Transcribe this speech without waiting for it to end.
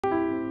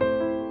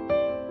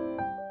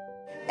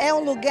É o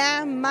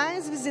lugar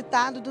mais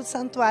visitado do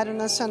Santuário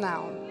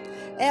Nacional.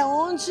 É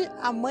onde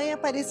a Mãe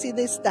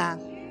Aparecida está.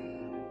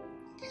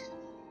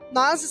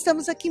 Nós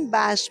estamos aqui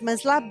embaixo,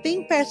 mas lá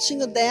bem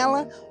pertinho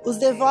dela, os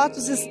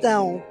devotos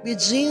estão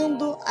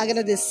pedindo,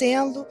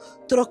 agradecendo,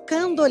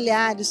 trocando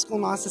olhares com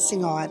Nossa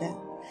Senhora.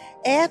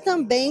 É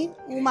também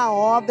uma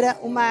obra,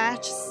 uma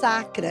arte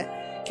sacra.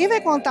 Quem vai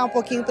contar um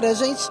pouquinho pra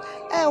gente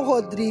é o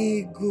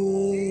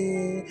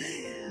Rodrigo.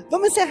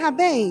 Vamos encerrar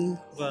bem?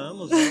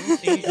 Vamos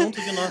sim, junto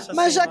de Nossa Senhora.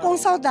 Mas já com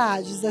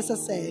saudades dessa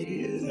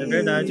série. É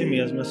verdade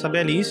mesmo. Essa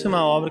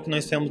belíssima obra que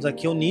nós temos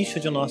aqui, o nicho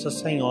de Nossa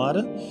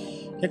Senhora,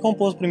 que é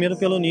composto primeiro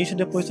pelo nicho e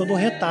depois todo o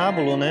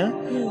retábulo, né?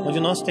 Onde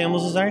nós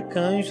temos os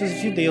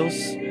arcanjos de Deus,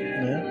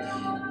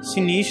 né?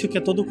 Esse nicho que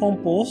é todo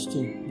composto,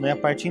 né? A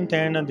parte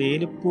interna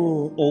dele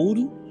por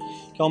ouro,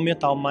 que é o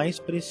metal mais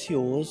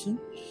precioso.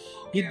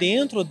 E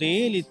dentro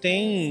dele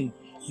tem,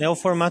 né, o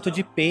formato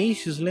de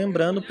peixes,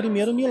 lembrando o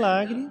primeiro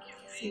milagre,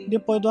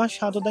 depois do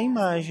achado da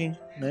imagem,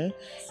 né?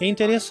 É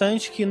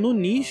interessante que no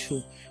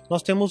nicho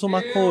nós temos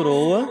uma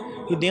coroa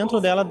e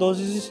dentro dela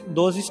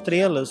 12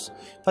 estrelas,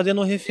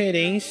 fazendo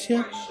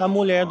referência à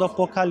mulher do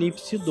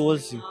Apocalipse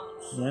 12,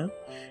 né?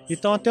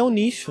 Então até o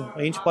nicho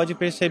a gente pode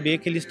perceber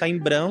que ele está em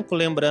branco,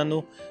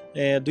 lembrando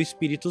do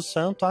Espírito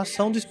Santo, a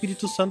ação do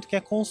Espírito Santo que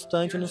é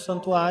constante no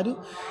santuário,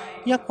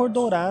 e a cor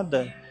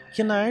dourada,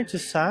 que na arte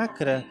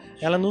sacra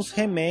ela nos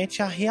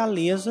remete à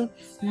realeza,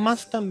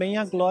 mas também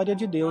à glória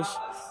de Deus.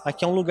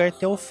 Aqui é um lugar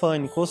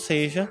teofânico, ou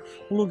seja,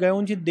 um lugar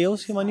onde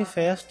Deus se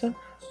manifesta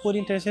por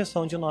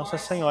intercessão de Nossa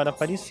Senhora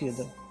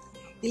Aparecida.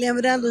 E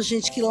lembrando,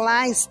 gente, que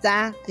lá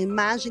está a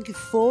imagem que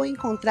foi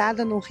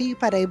encontrada no Rio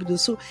Paraíba do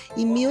Sul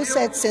em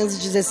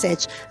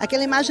 1717.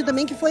 Aquela imagem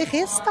também que foi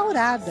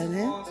restaurada,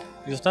 né?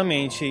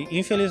 Justamente.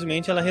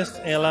 Infelizmente,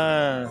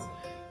 ela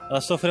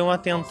sofreu um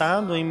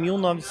atentado em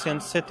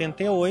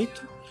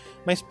 1978,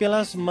 mas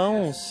pelas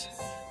mãos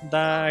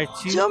da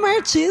artista... De uma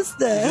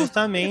artista.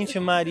 Justamente,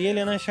 Maria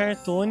Helena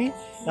Chartoni,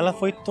 ela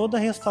foi toda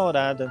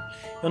restaurada.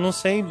 Eu não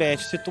sei,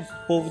 Bete, se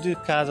o povo de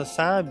casa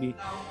sabe,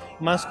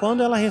 mas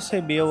quando ela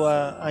recebeu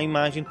a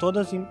imagem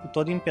toda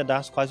em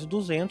pedaços, quase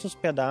 200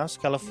 pedaços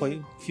que ela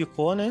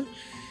ficou, né?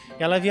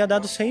 Ela havia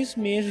dado 6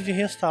 meses de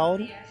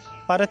restauro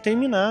para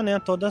terminar, né,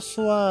 toda a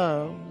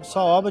sua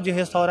obra de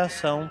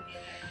restauração.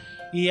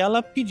 E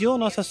ela pediu a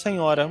Nossa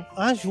Senhora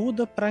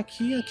ajuda para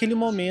que aquele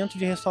momento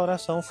de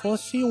restauração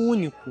fosse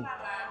único.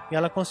 E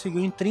ela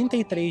conseguiu em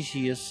 33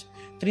 dias.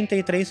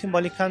 33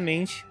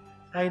 simbolicamente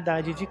a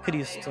idade de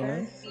Cristo,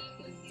 né?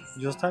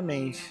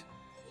 Justamente.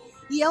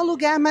 E é o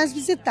lugar mais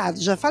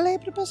visitado, já falei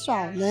para o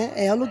pessoal, né?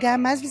 É o lugar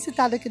mais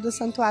visitado aqui do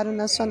Santuário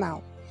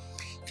Nacional.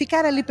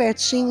 Ficar ali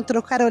pertinho,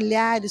 trocar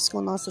olhares com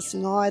Nossa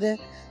Senhora,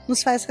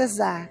 nos faz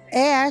rezar.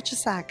 É arte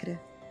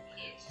sacra.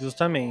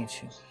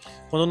 Justamente.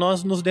 Quando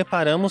nós nos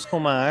deparamos com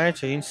uma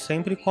arte, a gente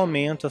sempre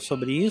comenta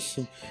sobre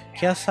isso,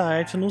 que essa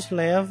arte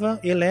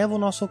eleva o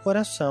nosso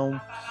coração.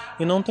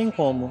 E não tem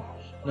como,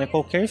 né?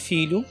 Qualquer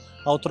filho,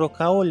 ao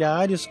trocar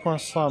olhares com a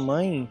sua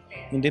mãe,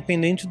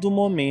 independente do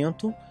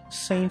momento,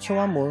 sente o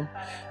amor.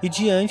 E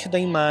diante da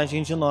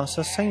imagem de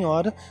Nossa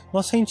Senhora,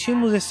 nós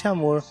sentimos esse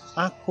amor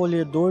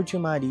acolhedor de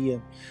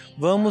Maria.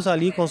 Vamos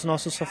ali com os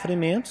nossos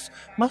sofrimentos,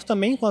 mas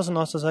também com as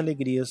nossas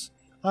alegrias.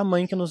 A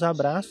mãe que nos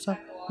abraça,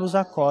 nos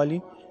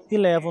acolhe e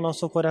leva o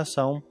nosso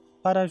coração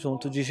para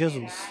junto de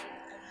Jesus.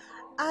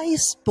 A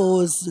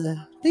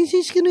esposa. Tem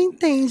gente que não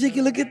entende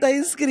aquilo que está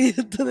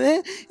escrito,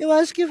 né? Eu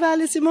acho que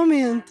vale esse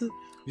momento.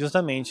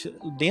 Justamente.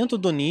 Dentro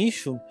do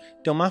nicho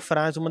tem uma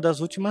frase, uma das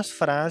últimas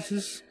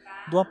frases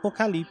do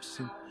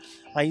Apocalipse.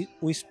 Aí,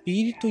 o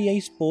Espírito e a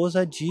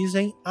esposa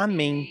dizem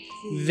amém.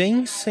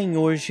 Vem,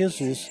 Senhor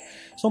Jesus.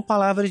 São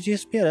palavras de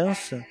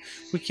esperança,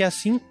 porque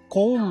assim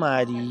com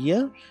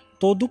Maria,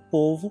 todo o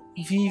povo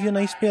vive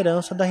na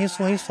esperança da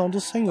ressurreição do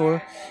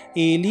Senhor.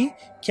 Ele,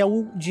 que é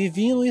o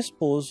divino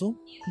esposo,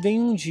 vem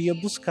um dia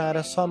buscar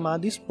a sua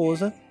amada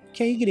esposa,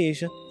 que é a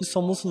igreja, e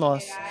somos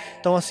nós.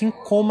 Então, assim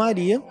como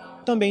Maria,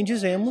 também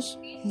dizemos,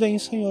 vem,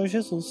 Senhor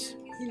Jesus.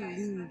 Que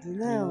lindo,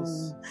 não?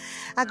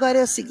 Agora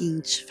é o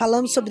seguinte,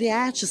 falamos sobre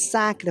arte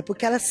sacra,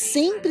 porque ela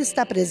sempre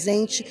está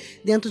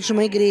presente dentro de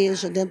uma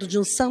igreja, dentro de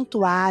um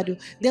santuário,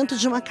 dentro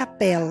de uma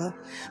capela.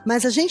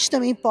 Mas a gente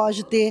também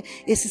pode ter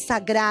esse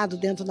sagrado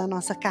dentro da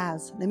nossa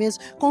casa, não é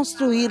mesmo?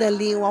 Construir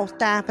ali um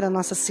altar para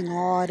Nossa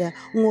Senhora,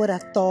 um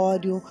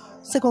oratório.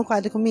 Você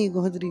concorda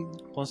comigo, Rodrigo?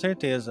 Com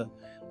certeza.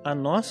 A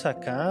nossa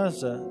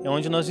casa é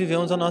onde nós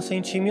vivemos a nossa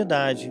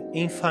intimidade,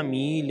 em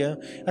família,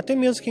 até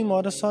mesmo quem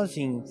mora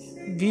sozinho,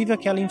 vive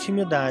aquela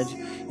intimidade.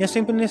 E é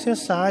sempre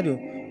necessário,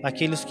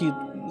 aqueles que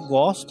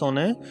gostam,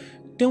 né,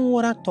 ter um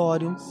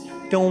oratório,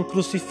 ter um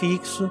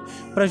crucifixo,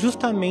 para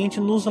justamente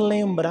nos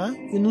lembrar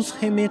e nos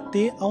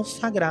remeter ao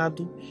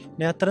sagrado,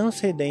 né, a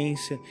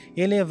transcendência,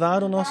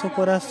 elevar o nosso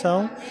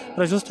coração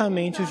para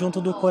justamente junto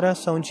do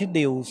coração de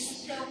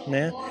Deus,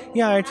 né?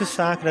 E a arte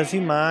sacra, as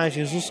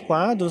imagens, os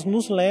quadros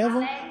nos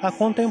levam a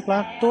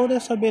contemplar toda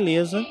essa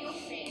beleza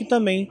que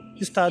também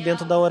está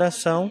dentro da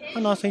oração, a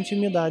nossa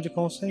intimidade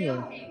com o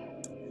Senhor.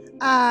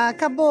 Ah,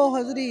 acabou,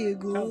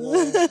 Rodrigo. Acabou.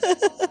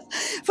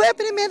 Foi a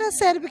primeira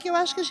série, porque eu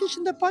acho que a gente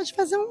ainda pode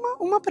fazer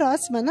uma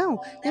próxima, não?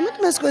 Tem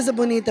muito mais coisa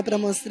bonita para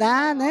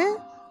mostrar, né?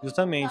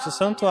 Justamente, o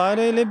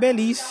santuário ele é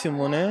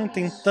belíssimo, né?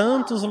 Tem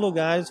tantos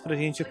lugares para a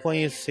gente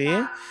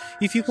conhecer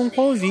e fica um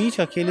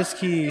convite àqueles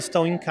que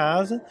estão em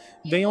casa,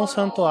 venham ao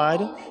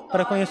santuário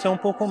para conhecer um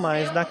pouco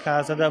mais da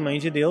casa da Mãe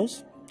de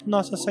Deus,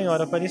 Nossa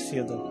Senhora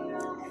Aparecida.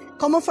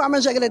 Como forma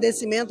de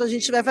agradecimento, a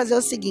gente vai fazer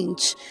o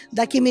seguinte,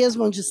 daqui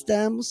mesmo onde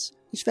estamos,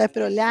 a gente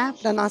vai olhar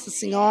para Nossa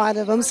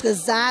Senhora, vamos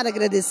rezar,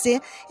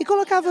 agradecer e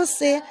colocar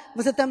você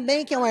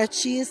também que é um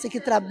artista, que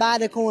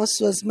trabalha com as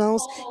suas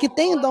mãos, que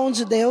tem o dom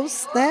de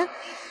Deus, né?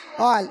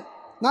 Olha,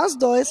 nós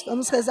dois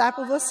vamos rezar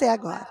por você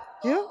agora,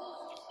 viu?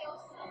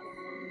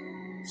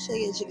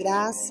 Cheia de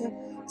graça,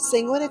 o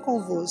Senhor é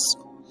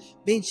convosco.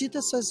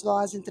 Bendita sois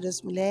vós entre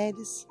as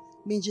mulheres,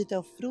 bendito é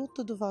o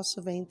fruto do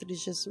vosso ventre,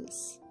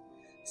 Jesus.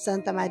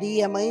 Santa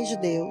Maria, Mãe de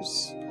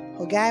Deus,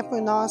 rogai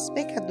por nós,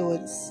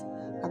 pecadores,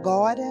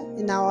 agora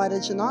e na hora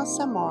de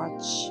nossa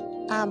morte.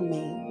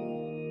 Amém.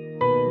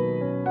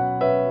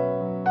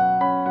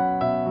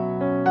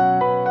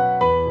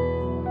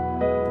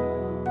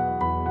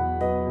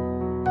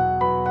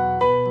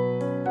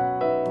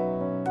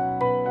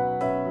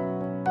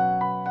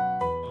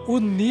 O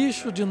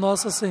nicho de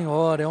Nossa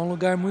Senhora é um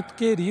lugar muito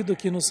querido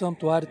aqui no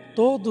santuário.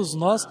 Todos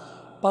nós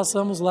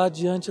passamos lá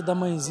diante da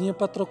mãezinha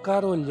para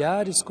trocar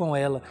olhares com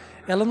ela.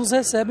 Ela nos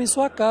recebe em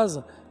sua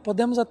casa.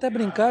 Podemos até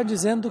brincar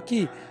dizendo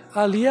que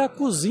ali é a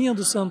cozinha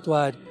do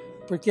santuário,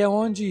 porque é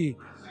onde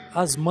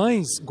as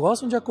mães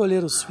gostam de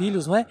acolher os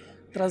filhos, não é?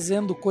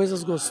 Trazendo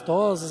coisas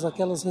gostosas,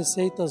 aquelas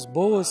receitas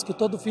boas que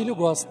todo filho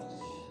gosta.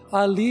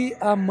 Ali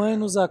a mãe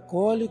nos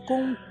acolhe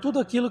com tudo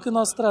aquilo que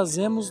nós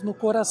trazemos no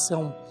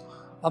coração.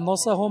 A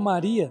nossa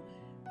romaria,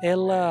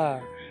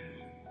 ela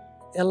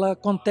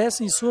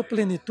acontece em sua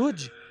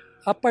plenitude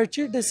a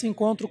partir desse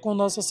encontro com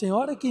Nossa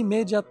Senhora, que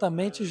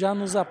imediatamente já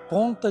nos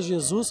aponta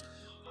Jesus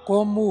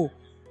como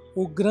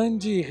o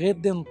grande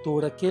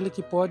Redentor, aquele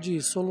que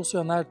pode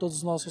solucionar todos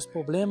os nossos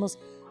problemas,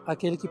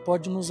 aquele que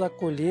pode nos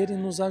acolher e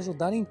nos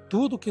ajudar em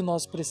tudo que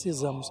nós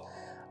precisamos.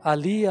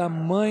 Ali a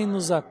mãe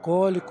nos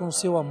acolhe com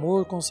seu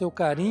amor, com seu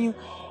carinho,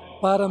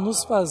 para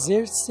nos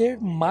fazer ser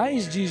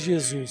mais de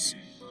Jesus.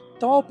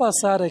 Então, ao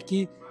passar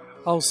aqui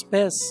aos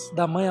pés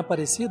da Mãe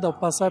Aparecida, ao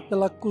passar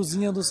pela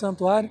cozinha do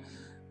santuário,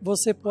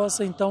 você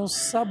possa então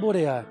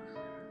saborear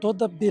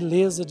toda a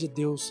beleza de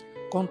Deus,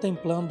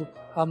 contemplando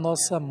a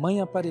nossa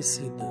Mãe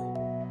Aparecida.